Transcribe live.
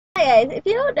Hi guys, if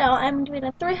you don't know, I'm doing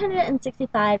a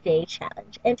 365-day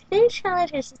challenge, and today's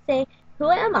challenge is to say,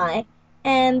 who am I?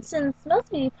 And since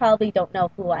most of you probably don't know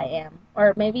who I am,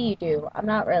 or maybe you do, I'm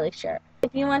not really sure.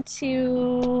 If you want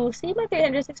to see my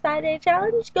 365-day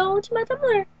challenge, go to my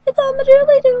Tumblr. It's on the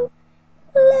doobly-doo.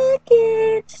 Click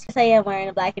it. Yes, I am wearing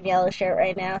a black and yellow shirt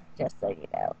right now, just so you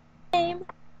know. I'm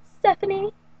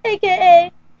Stephanie,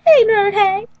 aka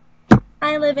heynerdhey.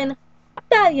 I live in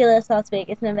fabulous Las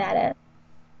Vegas, Nevada.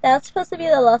 That's supposed to be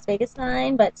the Las Vegas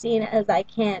sign, but seeing as I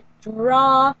can't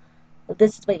draw,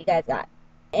 this is what you guys got.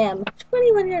 I am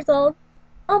 21 years old,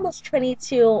 almost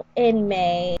 22 in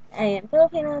May. I am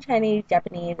Filipino, Chinese,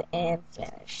 Japanese, and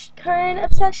Spanish. Current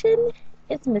obsession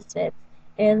is Misfits.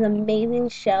 It is an amazing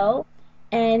show,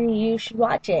 and you should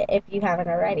watch it if you haven't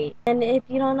already. And if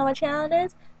you don't know what channel it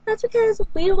is, that's because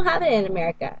we don't have it in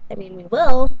America. I mean, we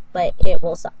will, but it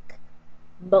will suck.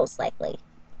 Most likely.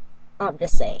 I'm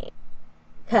just saying.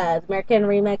 Because American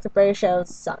remakes of British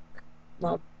shows suck.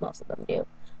 Well, most of them do.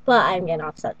 But I'm getting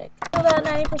off subject. About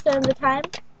 90% of the time,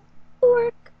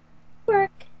 work,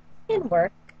 and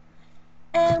work.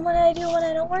 And what I do when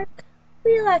I don't work,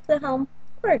 relax at home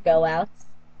or go out.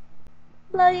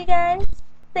 Love you guys.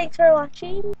 Thanks for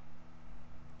watching.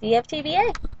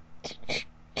 CFTVA.